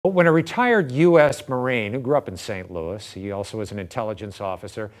When a retired U.S. Marine who grew up in St. Louis, he also was an intelligence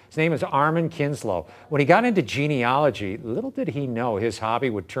officer. His name is Armand Kinslow. When he got into genealogy, little did he know his hobby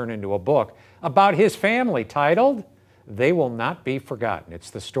would turn into a book about his family titled, "They Will Not Be Forgotten."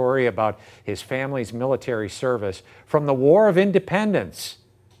 It's the story about his family's military service from the War of Independence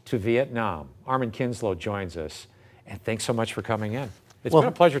to Vietnam. Armand Kinslow joins us, and thanks so much for coming in. It's been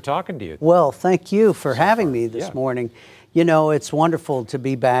a pleasure talking to you. Well, thank you for having me this morning. You know, it's wonderful to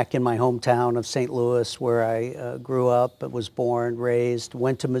be back in my hometown of St. Louis, where I grew up, was born, raised,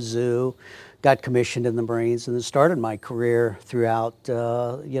 went to Mizzou, got commissioned in the Marines, and then started my career throughout,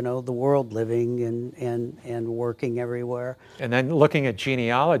 you know, the world, living and working everywhere. And then looking at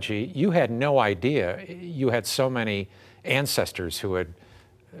genealogy, you had no idea you had so many ancestors who had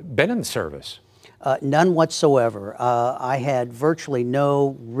been in the service. None whatsoever. I had virtually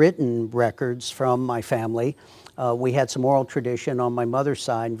no written records from my family. We had some oral tradition on my mother's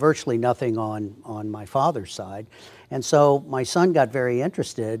side, and virtually nothing on my father's side. And so my son got very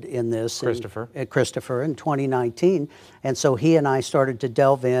interested in this. Christopher in 2019. And so he and I started to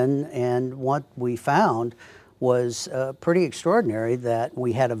delve in, and what we found was pretty extraordinary, that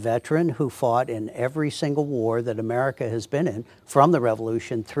we had a veteran who fought in every single war that America has been in, from the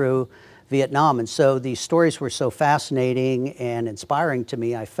Revolution through Vietnam. And so these stories were so fascinating and inspiring to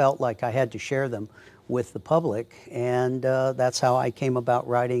me, I felt like I had to share them with the public, and that's how I came about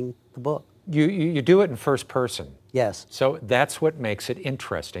writing the book. You do it in first person. Yes. So that's what makes it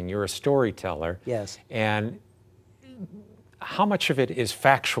interesting. You're a storyteller. Yes. And how much of it is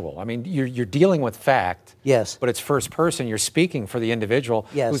factual? I mean, you're dealing with fact. Yes. But it's first person. You're speaking for the individual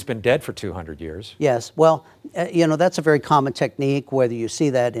who's been dead for 200 years. Yes. Well, you know, that's a very common technique, whether you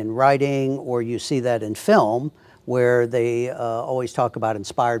see that in writing or you see that in film, where they always talk about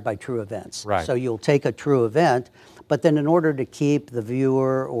inspired by true events. Right. So you'll take a true event, but then in order to keep the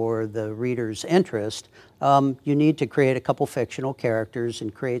viewer or the reader's interest, you need to create a couple fictional characters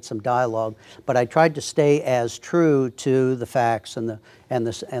and create some dialogue. But I tried to stay as true to the facts and the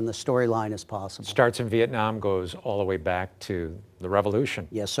storyline as possible. Starts in Vietnam, goes all the way back to the Revolution.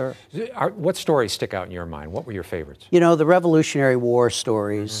 Yes, sir. What stories stick out in your mind? What were your favorites? You know, the Revolutionary War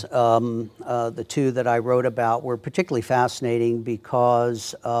stories, the two that I wrote about, were particularly fascinating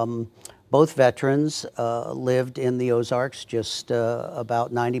because both veterans lived in the Ozarks, just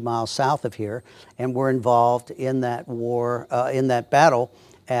about 90 miles south of here, and were involved in that war, in that battle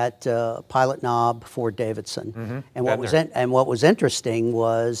at Pilot Knob, Fort Davidson. And what was interesting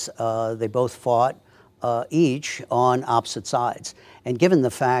was they both fought each on opposite sides. And given the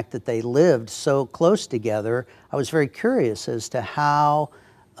fact that they lived so close together, I was very curious as to how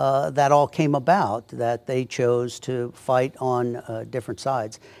that all came about, that they chose to fight on different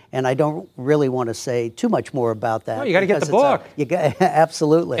sides. And I don't really want to say too much more about that. No, you got to get the book.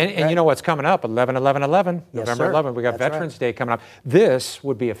 Absolutely. And you know what's coming up, 11/11/11, Yes, November 11th. We got Veterans Day coming up. This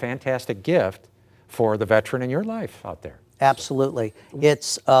would be a fantastic gift for the veteran in your life out there. Absolutely.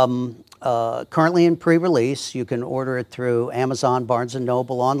 It's currently in pre-release. You can order it through Amazon, Barnes &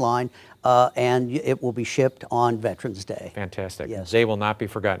 Noble, online, and it will be shipped on Veterans Day. Fantastic. Yes. They will not be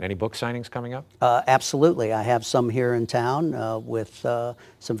forgotten. Any book signings coming up? Absolutely. I have some here in town with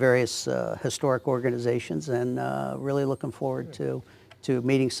some various historic organizations, and really looking forward to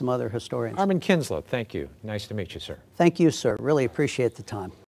meeting some other historians. Armand Kinslow, thank you. Nice to meet you, sir. Thank you, sir. Really appreciate the time.